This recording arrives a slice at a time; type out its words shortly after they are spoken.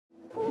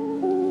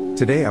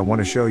Today I want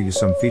to show you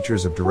some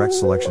features of Direct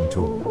Selection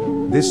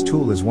tool. This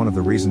tool is one of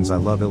the reasons I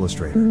love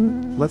Illustrator.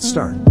 Let's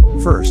start.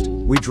 First,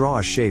 we draw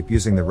a shape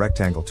using the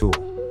rectangle tool.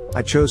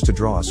 I chose to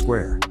draw a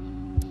square.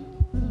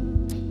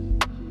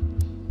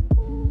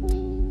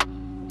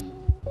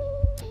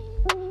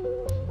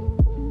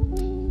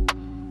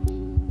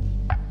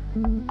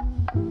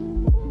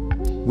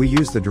 We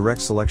use the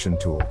Direct Selection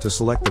tool to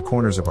select the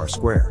corners of our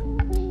square.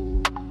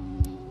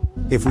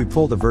 If we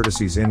pull the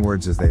vertices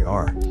inwards as they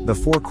are, the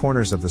four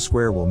corners of the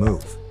square will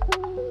move.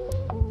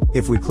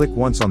 If we click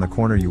once on the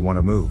corner you want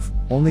to move,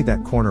 only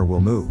that corner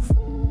will move.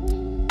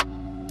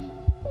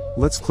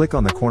 Let's click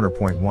on the corner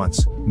point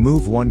once,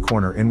 move one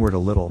corner inward a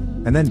little,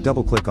 and then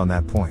double-click on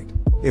that point.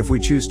 If we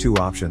choose two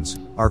options,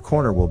 our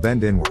corner will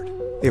bend inward.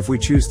 If we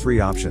choose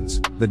three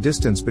options, the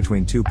distance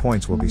between 2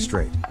 points will be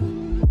straight.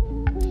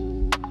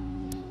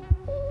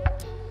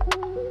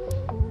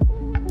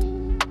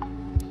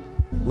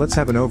 Let's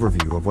have an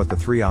overview of what the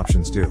three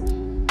options do.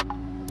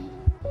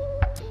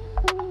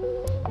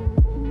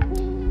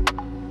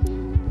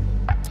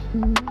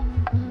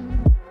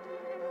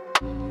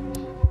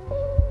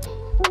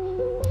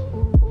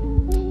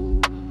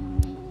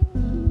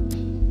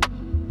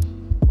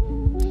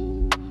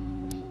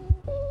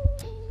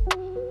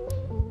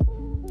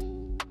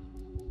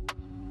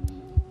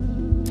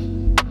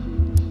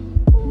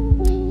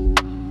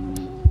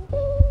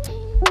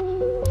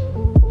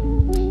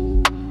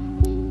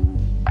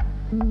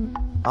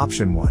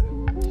 Option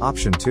 1.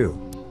 Option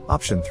 2.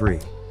 Option 3.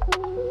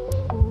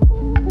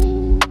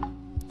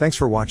 Thanks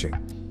for watching.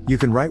 You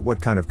can write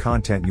what kind of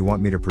content you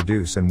want me to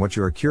produce and what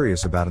you are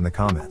curious about in the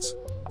comments.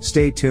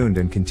 Stay tuned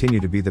and continue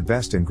to be the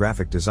best in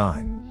graphic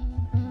design.